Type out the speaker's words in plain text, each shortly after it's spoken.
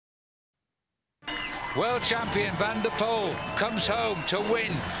World champion Van der Poel comes home to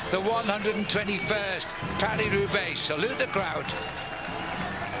win the 121st Paris Roubaix. Salute the crowd.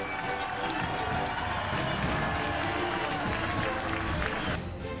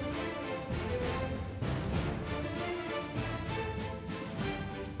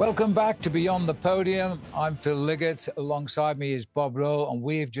 Welcome back to Beyond the Podium. I'm Phil Liggett. Alongside me is Bob Roll, and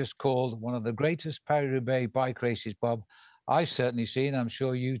we've just called one of the greatest Paris-Roubaix bike races, Bob, I've certainly seen. I'm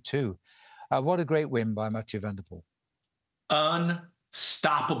sure you too. What a great win by Mathieu van der Poel.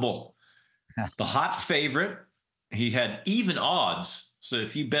 Unstoppable. The hot favorite. He had even odds. So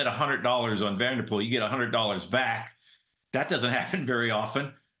if you bet $100 on Van der Poel, you get $100 back. That doesn't happen very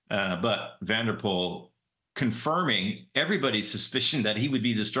often. But Van der Poel confirming everybody's suspicion that he would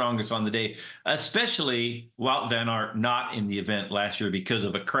be the strongest on the day, especially Wout van Aert not in the event last year because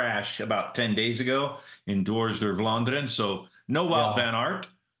of a crash about 10 days ago in Dwars-door-Vlaanderen. So no Wout van Aert.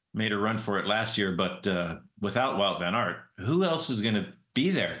 Made a run for it last year, but without Wout van Aert, who else is going to be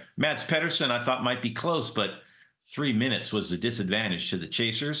there? Mads Pedersen, I thought might be close, but 3 minutes was the disadvantage to the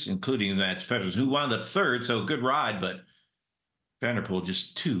chasers, including Mads Pedersen, who wound up third. So good ride, but Van der Poel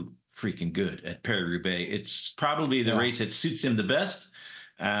just too freaking good at Paris-Roubaix. It's probably the race that suits him the best.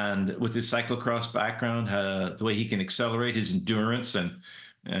 And with his cyclocross background, the way he can accelerate, his endurance,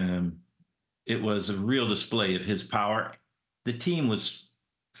 and it was a real display of his power. The team was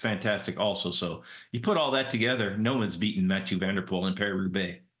fantastic also. So you put all that together, no one's beaten Mathieu van der Poel in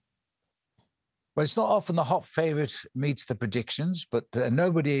Paris-Roubaix. Well, it's not often the hot favourite meets the predictions, but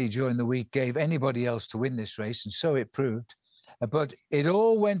nobody during the week gave anybody else to win this race, and so it proved. But it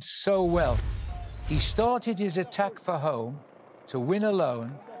all went so well. He started his attack for home to win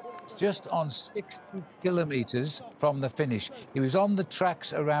alone just on 60 kilometres from the finish. He was on the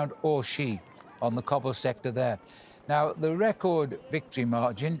tracks around Orchy on the cobble sector there. Now, the record victory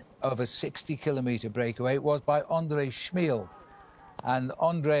margin of a 60-kilometre breakaway was by André Schmiel. And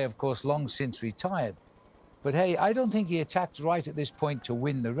André, of course, long since retired. But, hey, I don't think he attacked right at this point to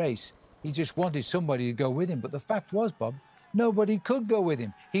win the race. He just wanted somebody to go with him. But the fact was, Bob, nobody could go with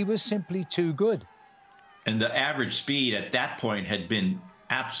him. He was simply too good. And the average speed at that point had been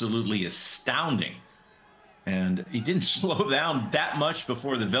absolutely astounding. And he didn't slow down that much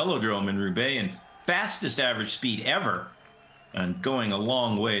before the velodrome in Roubaix, and fastest average speed ever, and going a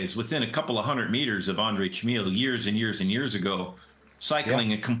long ways, within a couple of 100 meters of André Schmiel years and years and years ago,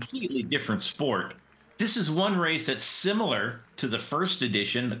 cycling a completely different sport. This is one race that's similar to the first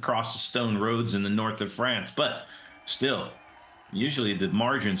edition across the stone roads in the north of France, but still, usually the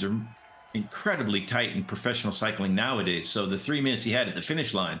margins are incredibly tight in professional cycling nowadays. So the 3 minutes he had at the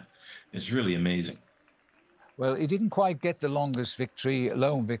finish line is really amazing. Well, he didn't quite get the longest victory,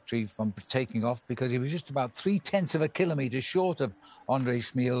 lone victory, from taking off, because he was just about 0.3 of a kilometre short of André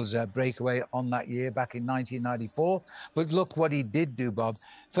Schmiel's breakaway on that year back in 1994. But look what he did do, Bob.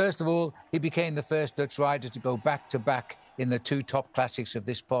 First of all, he became the first Dutch rider to go back-to-back in the two top classics of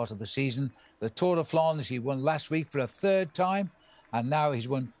this part of the season. The Tour de Flandre he won last week for a third time, and now he's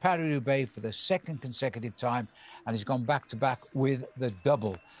won Paris-Roubaix for the second consecutive time, and he's gone back-to-back with the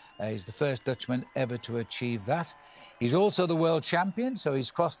double. He's the first Dutchman ever to achieve that. He's also the world champion, so he's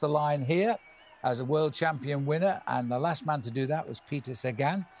crossed the line here as a world champion winner, and the last man to do that was Peter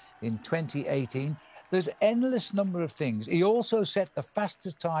Sagan in 2018. There's endless number of things. He also set the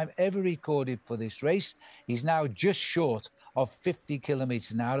fastest time ever recorded for this race. He's now just short of 50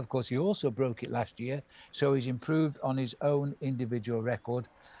 kilometres an hour. Of course, he also broke it last year, so he's improved on his own individual record.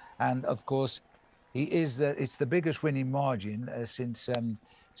 And of course, he is it's the biggest winning margin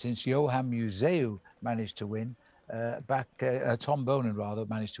since Johan Museeuw managed to win Tom Bonen rather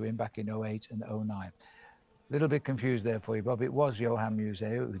managed to win back in 2008 and 2009. A little bit confused there for you, Bob. It was Johan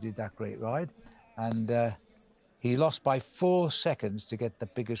Museeuw who did that great ride, and he lost by 4 seconds to get the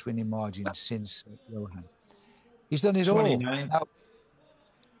biggest winning margin since Johan. He's done his 29. all. Now,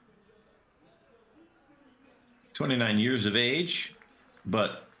 29 years of age,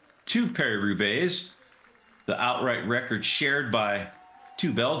 but 2 Paris-Roubaix, the outright record shared by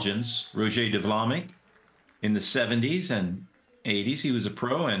 2 Belgians, Roger de Vlaeminck in the 70s and 80s. He was a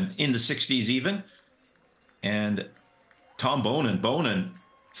pro, and in the 60s even. And Tom Bonen,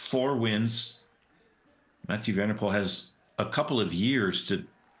 4 wins. Mathieu van der Poel has a couple of years to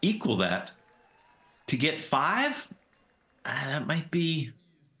equal that. To get 5, that might be,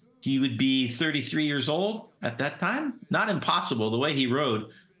 he would be 33 years old at that time. Not impossible, the way he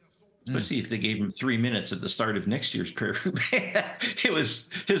rode. Especially if they gave him 3 minutes at the start of next year's Paris-Roubaix. It was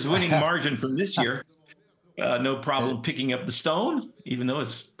his winning margin from this year. No problem picking up the stone, even though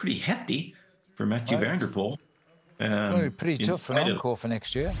it's pretty hefty for Mathieu van der Poel. It's going to be pretty tough for an encore for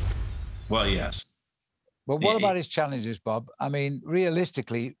next year. Well, yes. But what about his challenges, Bob? I mean,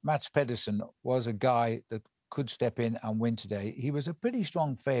 realistically, Mats Pedersen was a guy that could step in and win today. He was a pretty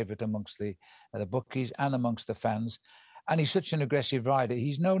strong favourite amongst the bookies and amongst the fans. And he's such an aggressive rider.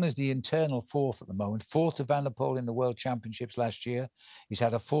 He's known as the internal fourth at the moment, fourth to Van der Poel in the World Championships last year. He's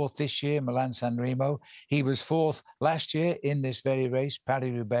had a fourth this year, Milan-San Remo. He was fourth last year in this very race,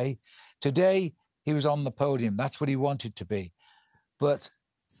 Paris Roubaix. Today, he was on the podium. That's what he wanted to be. But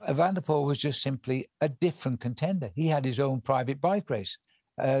Van der Poel was just simply a different contender. He had his own private bike race.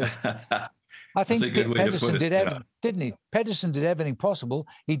 I think Pedersen did everything, didn't he? Pedersen did everything possible.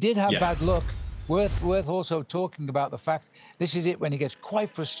 He did have bad luck. Worth also talking about the fact this is it when he gets quite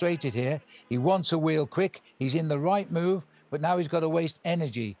frustrated here. He wants a wheel quick. He's in the right move, but now he's got to waste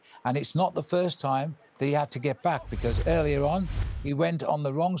energy. And it's not the first time that he had to get back, because earlier on he went on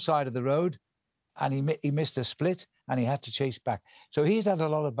the wrong side of the road and he missed a split and he had to chase back. So he's had a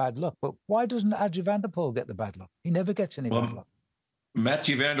lot of bad luck. But why doesn't Adrie van der Poel get the bad luck? He never gets any bad luck.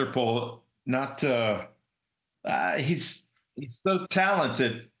 Mathieu van der Poel, he's so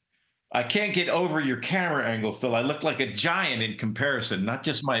talented. I can't get over your camera angle, Phil. I look like a giant in comparison, not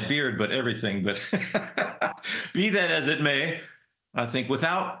just my beard, but everything. But be that as it may, I think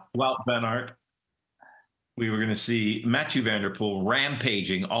without Wout van Aert, we were going to see Mathieu van der Poel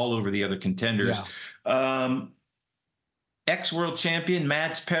rampaging all over the other contenders. Yeah. Ex-world champion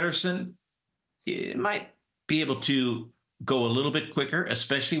Mads Pedersen might be able to go a little bit quicker,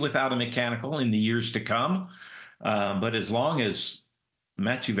 especially without a mechanical in the years to come. But as long as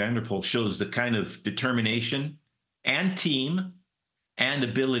Mathieu van der Poel shows the kind of determination and team and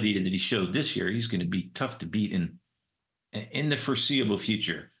ability that he showed this year, he's going to be tough to beat in the foreseeable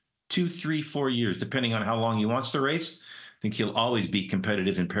future. 2, 3, 4 years, depending on how long he wants to race. I think he'll always be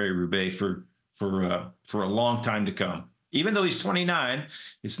competitive in Paris-Roubaix for a long time to come. Even though he's 29,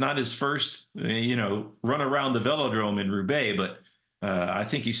 it's not his first, run around the velodrome in Roubaix, but I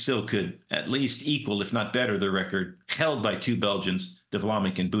think he still could at least equal, if not better, the record held by two Belgians, De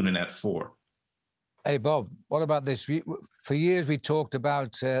Vlaeminck and Boonen at 4. Hey, Bob, what about this? For years, we talked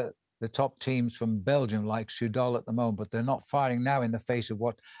about the top teams from Belgium, like Soudal at the moment, but they're not firing now in the face of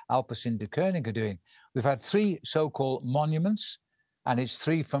what Alpecin de Koning are doing. We've had 3 so-called monuments, and it's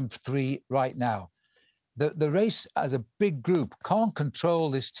 3 from 3 right now. The race as a big group can't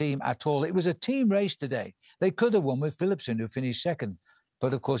control this team at all. It was a team race today. They could have won with Philipsen, who finished second,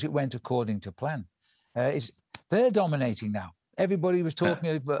 but of course it went according to plan. They're dominating now. Everybody was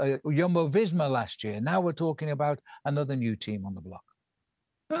talking about Jumbo-Visma last year. Now we're talking about another new team on the block.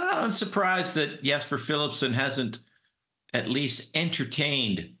 I'm surprised that Jasper Philipsen hasn't at least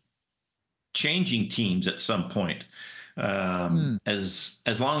entertained changing teams at some point. As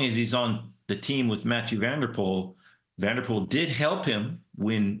long as he's on the team with Mathieu van der Poel did help him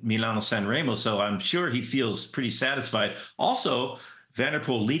win Milano-San Remo, so I'm sure he feels pretty satisfied. Also, Van der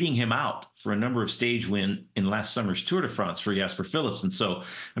Poel leading him out for a number of stage win in last summer's Tour de France for Jasper Philipsen. So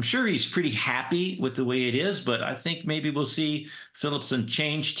I'm sure he's pretty happy with the way it is, but I think maybe we'll see Philipsen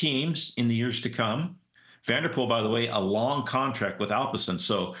change teams in the years to come. Van der Poel, by the way, a long contract with Alpecin,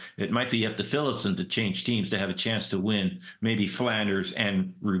 so it might be up to Philipsen to change teams to have a chance to win maybe Flanders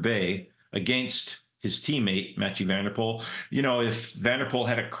and Roubaix against his teammate, Mathieu van der Poel. If Van der Poel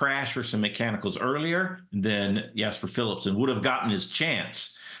had a crash or some mechanicals earlier, then Jasper Philipsen would have gotten his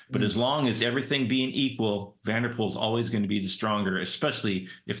chance. But as long as everything being equal, Van der Poel's always going to be the stronger, especially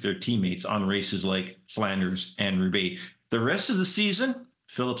if they're teammates on races like Flanders and Roubaix. The rest of the season,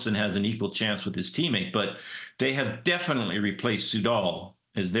 Philipsen has an equal chance with his teammate, but they have definitely replaced Soudal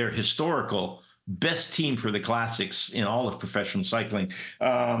as their historical best team for the classics in all of professional cycling.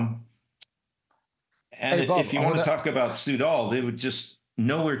 And Bob, if you want to talk about Soudal, they would just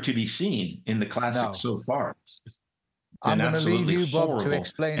nowhere to be seen in the classics so far. I'm going to leave you, Bob, to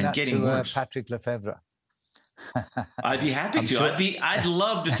explain that to Patrick Lefevre. I'd be happy to. I'd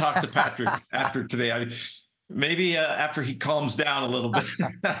love to talk to Patrick after today. Maybe after he calms down a little bit.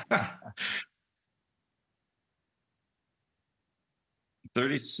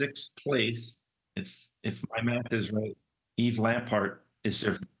 36th place. It's, if my math is right, Yves Lampaert is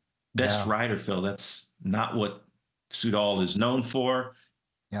their best rider, Phil. That's not what Soudal is known for,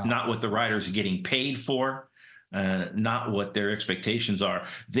 not what the riders are getting paid for, not what their expectations are.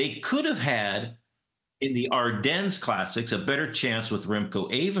 They could have had, in the Ardennes Classics, a better chance with Remco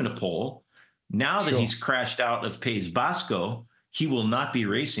Evenepoel. Now that he's crashed out of Pays Basco, he will not be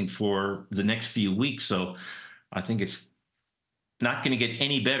racing for the next few weeks. So I think it's not going to get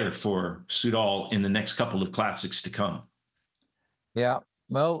any better for Soudal in the next couple of classics to come. Yeah.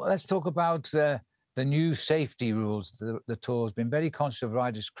 Well, let's talk about the new safety rules. The Tour has been very conscious of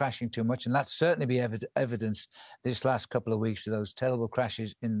riders crashing too much, and that's certainly been evidenced this last couple of weeks of those terrible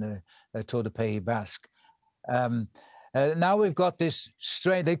crashes in the Tour de Pays Basque. Now we've got this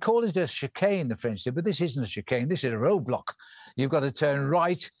strange, they call it a chicane, the French do, but this isn't a chicane, this is a roadblock. You've got to turn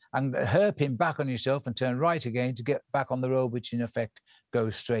right and hairpin back on yourself and turn right again to get back on the road, which in effect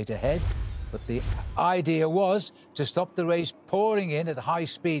goes straight ahead. But the idea was to stop the race pouring in at high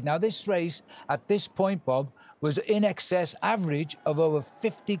speed. Now, this race, at this point, Bob, was in excess average of over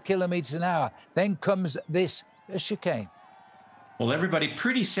 50 kilometres an hour. Then comes this chicane. Well, everybody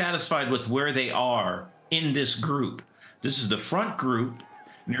pretty satisfied with where they are in this group. This is the front group,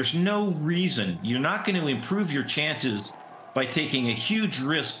 and there's no reason. You're not going to improve your chances by taking a huge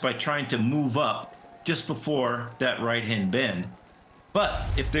risk by trying to move up just before that right-hand bend. But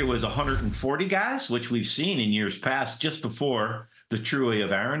if there was 140 guys, which we've seen in years past, just before the Trouet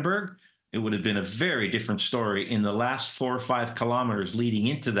of Arenberg, it would have been a very different story in the last 4 or 5 kilometers leading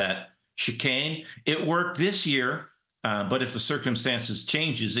into that chicane. It worked this year, but if the circumstances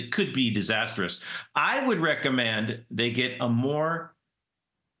changes, it could be disastrous. I would recommend they get a more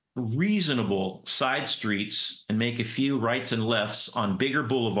reasonable side streets and make a few rights and lefts on bigger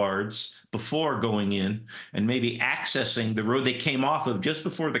boulevards before going in and maybe accessing the road they came off of just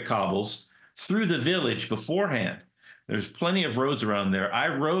before the cobbles through the village beforehand. There's plenty of roads around there. I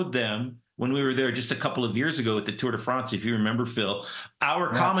rode them when we were there just a couple of years ago at the Tour de France, if you remember, Phil.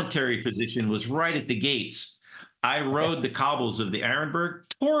 Our commentary position was right at the gates. I rode the cobbles of the Arenberg,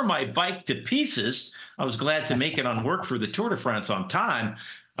 tore my bike to pieces. I was glad to make it on work for the Tour de France on time.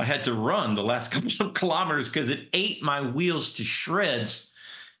 I had to run the last couple of kilometers because it ate my wheels to shreds.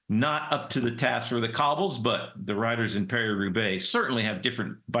 Not up to the task for the cobbles, but the riders in Paris Roubaix certainly have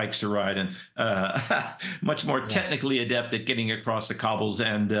different bikes to ride and much more technically adept at getting across the cobbles.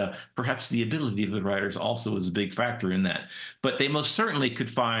 And perhaps the ability of the riders also is a big factor in that. But they most certainly could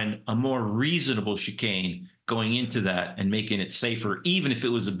find a more reasonable chicane going into that and making it safer, even if it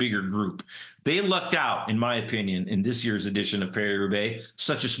was a bigger group. They lucked out, in my opinion, in this year's edition of Paris Roubaix,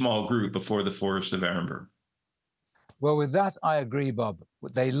 such a small group before the Forest of Arenberg. Well, with that, I agree, Bob.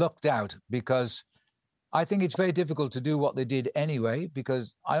 They lucked out because I think it's very difficult to do what they did anyway,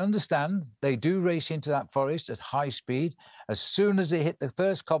 because I understand they do race into that forest at high speed. As soon as they hit the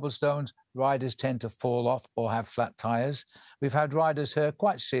first cobblestones, riders tend to fall off or have flat tires. We've had riders hurt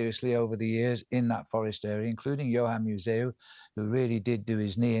quite seriously over the years in that forest area, including Johan Museeuw, who really did do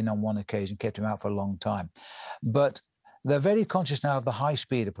his knee in on one occasion, kept him out for a long time. But they're very conscious now of the high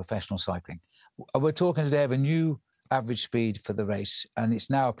speed of professional cycling. We're talking today of a new average speed for the race, and it's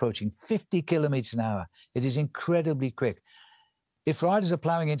now approaching 50 kilometers an hour. It is incredibly quick. If riders are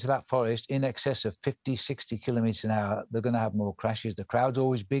ploughing into that forest in excess of 50, 60 kilometers an hour, they're going to have more crashes. The crowd's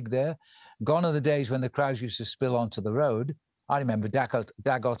always big there. Gone are the days when the crowds used to spill onto the road. I remember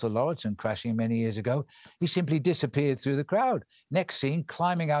Dag Otto Lauritsen crashing many years ago. He simply disappeared through the crowd. Next scene,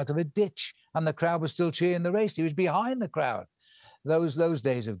 climbing out of a ditch, and the crowd was still cheering the race. He was behind the crowd. Those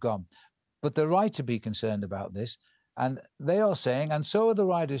days have gone. But they're right to be concerned about this. And they are saying, and so are the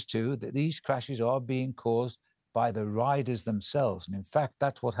riders too, that these crashes are being caused by the riders themselves. And in fact,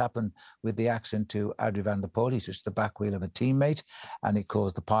 that's what happened with the accident to Adrie van der Poel. He touched the back wheel of a teammate, and it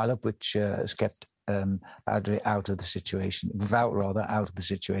caused the pileup, which has kept Adrie out of the situation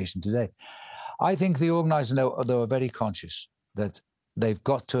today. I think the organisers, though, are very conscious that they've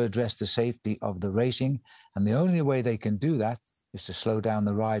got to address the safety of the racing, and the only way they can do that is to slow down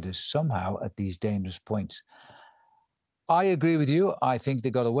the riders somehow at these dangerous points. I agree with you. I think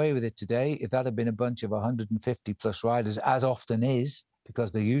they got away with it today. If that had been a bunch of 150 plus riders, as often is,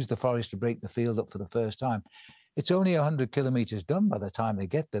 because they use the forest to break the field up for the first time, it's only 100 kilometers done by the time they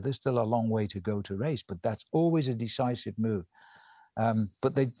get there. There's still a long way to go to race, but that's always a decisive move.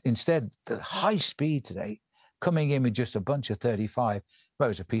 But they instead, the high speed today, coming in with just a bunch of 35, well,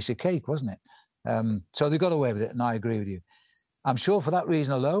 it was a piece of cake, wasn't it? So they got away with it, and I agree with you. I'm sure for that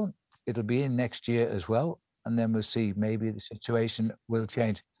reason alone, it'll be in next year as well. And then we'll see, maybe the situation will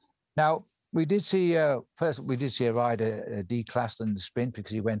change. Now, we did see a rider declassed in the sprint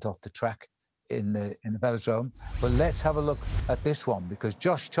because he went off the track in the velodrome. But let's have a look at this one, because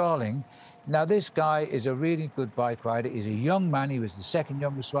Josh Tarling, now this guy is a really good bike rider. He's a young man. He was the second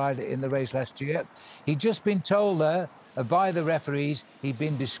youngest rider in the race last year. He'd just been told there by the referees he'd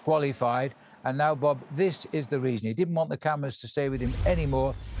been disqualified. And now, Bob, this is the reason. He didn't want the cameras to stay with him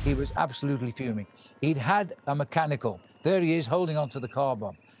anymore. He was absolutely fuming. He'd had a mechanical. There he is, holding onto the car,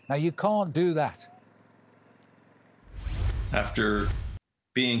 Bob. Now, you can't do that. After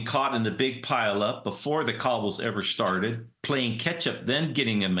being caught in the big pileup before the cobbles ever started, playing catch up, then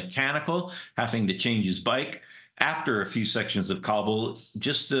getting a mechanical, having to change his bike after a few sections of cobble. It's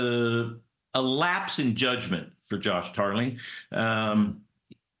just a lapse in judgment for Josh Tarling.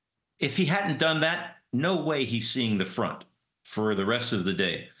 If he hadn't done that, no way he's seeing the front for the rest of the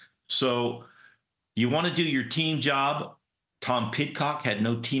day. So you want to do your team job. Tom Pidcock had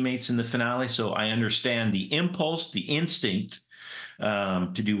no teammates in the finale, so I understand the impulse, the instinct to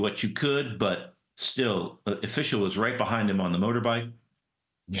do what you could, but still, the official was right behind him on the motorbike,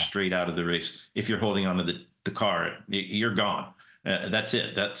 straight out of the race. If you're holding onto the car, you're gone. That's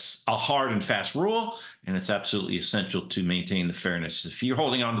it. That's a hard and fast rule, and it's absolutely essential to maintain the fairness. If you're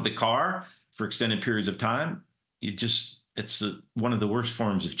holding onto the car for extended periods of time, it's one of the worst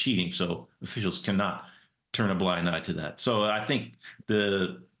forms of cheating. So officials cannot turn a blind eye to that. So I think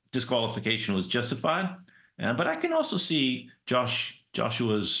the disqualification was justified, but I can also see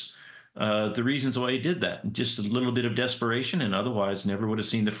Joshua's the reasons why he did that. Just a little bit of desperation, and otherwise never would have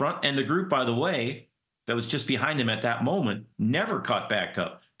seen the front. And the group, by the way, that was just behind him at that moment never caught back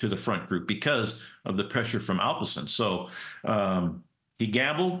up to the front group because of the pressure from Alpecin. So he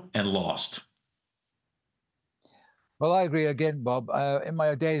gambled and lost. Well, I agree again, Bob. In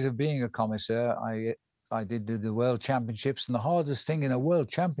my days of being a commissaire, I did do the World Championships, and the hardest thing in a World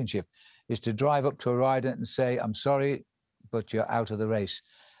Championship is to drive up to a rider and say, I'm sorry, but you're out of the race.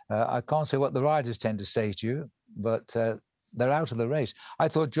 I can't say what the riders tend to say to you, but they're out of the race. I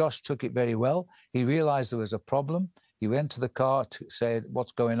thought Josh took it very well. He realized there was a problem. He went to the car to say,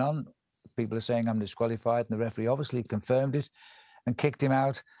 what's going on? People are saying I'm disqualified, and the referee obviously confirmed it and kicked him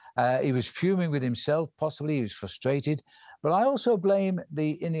out. He was fuming with himself, possibly. He was frustrated. But I also blame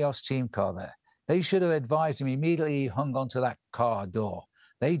the Ineos team car there. They should have advised him immediately. He hung onto that car door.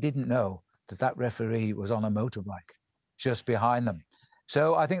 They didn't know that referee was on a motorbike just behind them.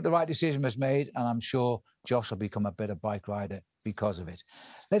 So I think the right decision was made, and I'm sure Josh will become a better bike rider because of it.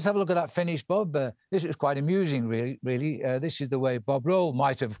 Let's have a look at that finish, Bob. This was quite amusing, really. This is the way Bob Roll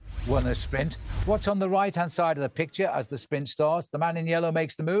might have won a sprint. What's on the right-hand side of the picture as the sprint starts? The man in yellow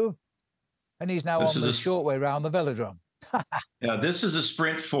makes the move, and he's now on the short way around the velodrome. Yeah, this is a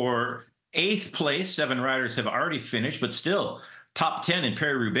sprint for 8th place. 7 riders have already finished, but still, top 10 in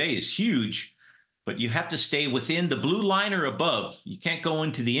Paris Roubaix is huge. But you have to stay within the blue line or above. You can't go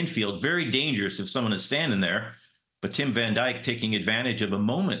into the infield. Very dangerous if someone is standing there. But Tim van Dijk, taking advantage of a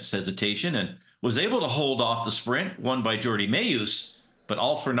moment's hesitation, and was able to hold off the sprint, won by Jordi Meeus. But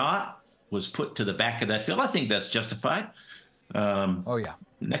all for naught, was put to the back of that field. I think that's justified. Oh, yeah.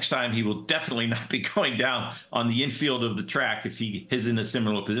 Next time, he will definitely not be going down on the infield of the track if he is in a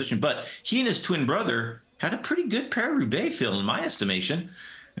similar position. But he and his twin brother had a pretty good Paris-Roubaix field, in my estimation.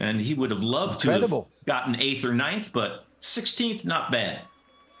 And he would have loved to have gotten 8th or 9th, but 16th, not bad.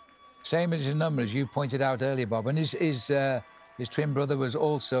 Same as his number, as you pointed out earlier, Bob. And his twin brother was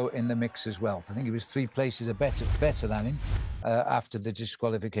also in the mix as well. I think he was 3 places better than him after the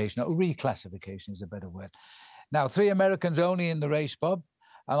disqualification, or reclassification is a better word. Now, 3 Americans only in the race, Bob,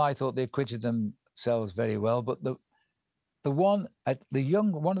 and I thought they acquitted themselves very well. But one of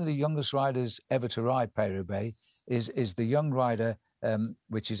the youngest riders ever to ride Paris-Roubaix is the young rider,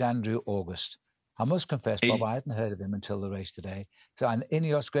 which is Andrew August. I must confess, Bob, I hadn't heard of him until the race today. So an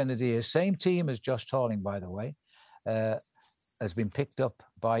Ineos Grenadiers, same team as Josh Tarling, by the way, has been picked up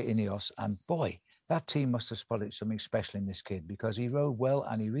by Ineos. And boy, that team must have spotted something special in this kid, because he rode well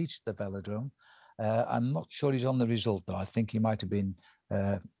and he reached the velodrome. I'm not sure he's on the result, though. I think he might have been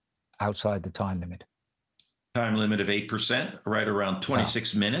outside the time limit. Time limit of 8%, right around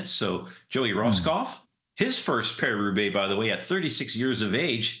 26 minutes. So Joey Rosskopf, his first Paris-Roubaix, by the way, at 36 years of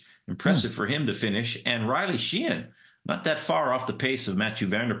age. Impressive for him to finish. And Riley Sheehan, not that far off the pace of Mathieu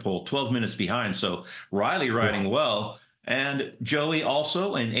van der Poel, 12 minutes behind. So Riley riding well. And Joey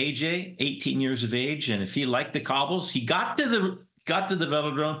also, and AJ, 18 years of age. And if he liked the cobbles, he got to the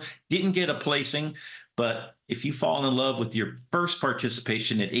velodrome, didn't get a placing. But if you fall in love with your first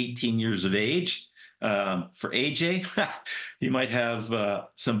participation at 18 years of age, for AJ, he might have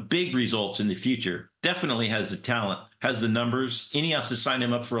some big results in the future. Definitely has the talent, has the numbers. Ineos has signed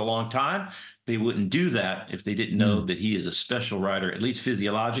him up for a long time. They wouldn't do that if they didn't know that he is a special rider, at least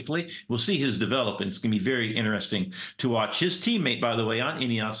physiologically. We'll see his development. It's going to be very interesting to watch. His teammate, by the way, on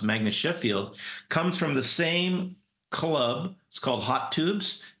Ineos, Magnus Sheffield, comes from the same club. It's called Hot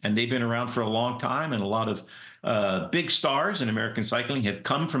Tubes, and they've been around for a long time, and a lot of big stars in American cycling have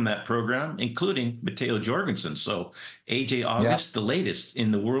come from that program, including Matteo Jorgensen. So AJ August, the latest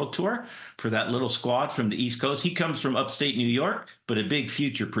in the World Tour for that little squad from the East Coast. He comes from upstate New York, but a big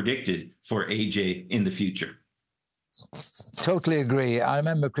future predicted for AJ in the future. Totally agree. I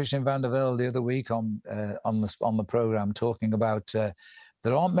remember Christian van der Velde the other week on the program talking about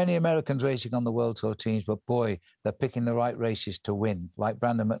there aren't many Americans racing on the World Tour teams, but boy, they're picking the right races to win, like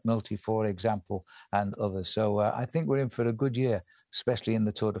Brandon McNulty, for example, and others. So I think we're in for a good year, especially in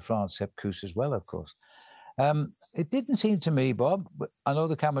the Tour de France, Sepp Kuss as well, of course. It didn't seem to me, Bob, I know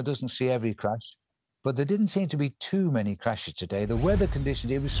the camera doesn't see every crash, but there didn't seem to be too many crashes today. The weather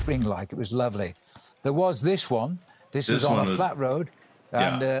conditions, it was spring-like, it was lovely. There was this one. This was on a flat road,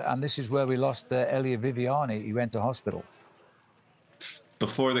 and this is where we lost Elia Viviani. He went to hospital.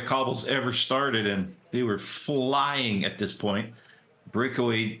 Before the cobbles ever started, and they were flying at this point.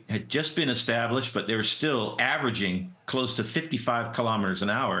 Breakaway had just been established, but they were still averaging close to 55 kilometers an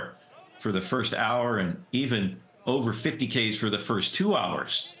hour for the first hour and even over 50 Ks for the first 2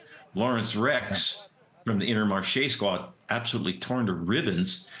 hours. Lawrence Rex from the Intermarché squad absolutely torn to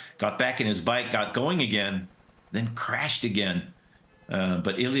ribbons, got back in his bike, got going again, then crashed again.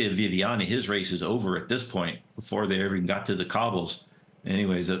 But Elia Viviani, his race is over at this point before they ever even got to the cobbles.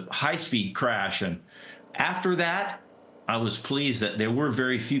 Anyways, a high-speed crash. And after that, I was pleased that there were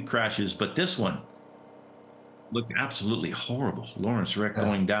very few crashes, but this one looked absolutely horrible. Lawrence Reck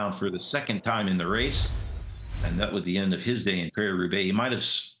going down for the second time in the race, and that was the end of his day in Paris Roubaix. He might have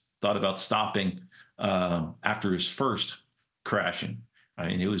thought about stopping after his first crashing. I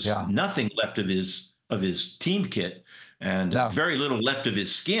mean, it was nothing left of his team kit, and very little left of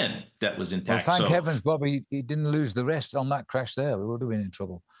his skin that was intact. Well, thank heavens, Bobby, he didn't lose the rest on that crash there. We would have been in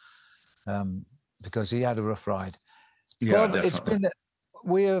trouble because he had a rough ride. Yeah, Bob,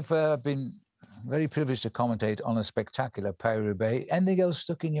 we have been very privileged to commentate on a spectacular Paris-Roubaix. Anything else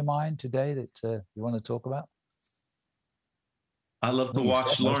stuck in your mind today that you want to talk about? I love to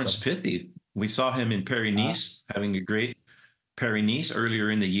watch Lawrence Pithy. We saw him in Paris-Nice having a great Paris-Nice earlier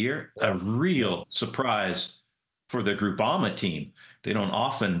in the year. A real surprise for the Groupama team. They don't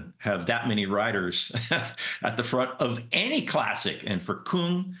often have that many riders at the front of any classic. And for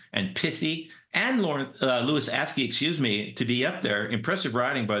Kung and Pithy and Louis Askey, to be up there, impressive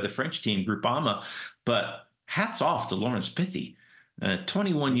riding by the French team, Groupama. But hats off to Lawrence Pithy,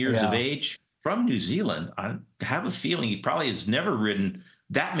 21 years of age, from New Zealand. I have a feeling he probably has never ridden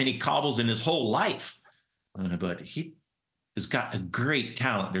that many cobbles in his whole life. But he has got a great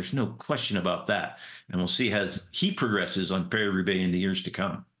talent. There's no question about that. And we'll see as he progresses on Paris-Roubaix in the years to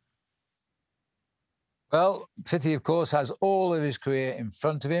come. Well, Pithy, of course, has all of his career in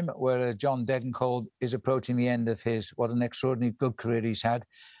front of him, whereas John Degenkolb is approaching the end of his, what an extraordinary good career he's had.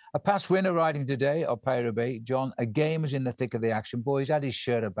 A past winner riding today of Paris-Roubaix. John, again, was in the thick of the action. Boy, he's had his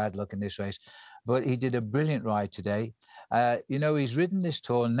share of bad luck in this race, but he did a brilliant ride today. He's ridden this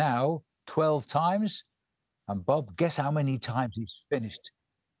tour now 12 times. And Bob, guess how many times he's finished?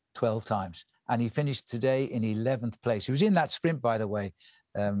 12 times. And he finished today in 11th place. He was in that sprint, by the way,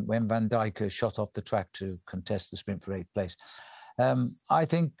 when Van Dijk shot off the track to contest the sprint for 8th place. I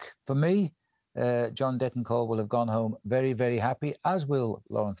think, for me, John Degenkolb will have gone home very, very happy, as will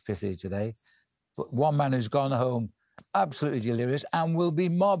Lawrence Pithy today. But one man who's gone home absolutely delirious and will be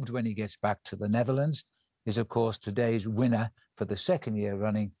mobbed when he gets back to the Netherlands is, of course, today's winner for the second year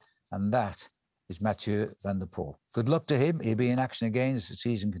running, and that is Mathieu van der Poel. Good luck to him. He'll be in action again as the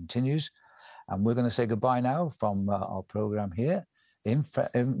season continues. And we're going to say goodbye now from our programme here.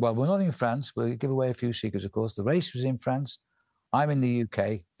 Well, we're not in France. We'll give away a few secrets, of course. The race was in France. I'm in the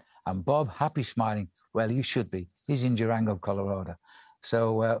UK. And Bob, happy smiling. Well, you should be. He's in Durango, Colorado.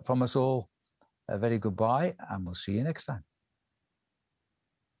 So from us all, a very goodbye, and we'll see you next time.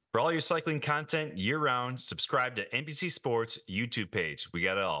 For all your cycling content year-round, subscribe to NBC Sports YouTube page. We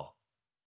got it all.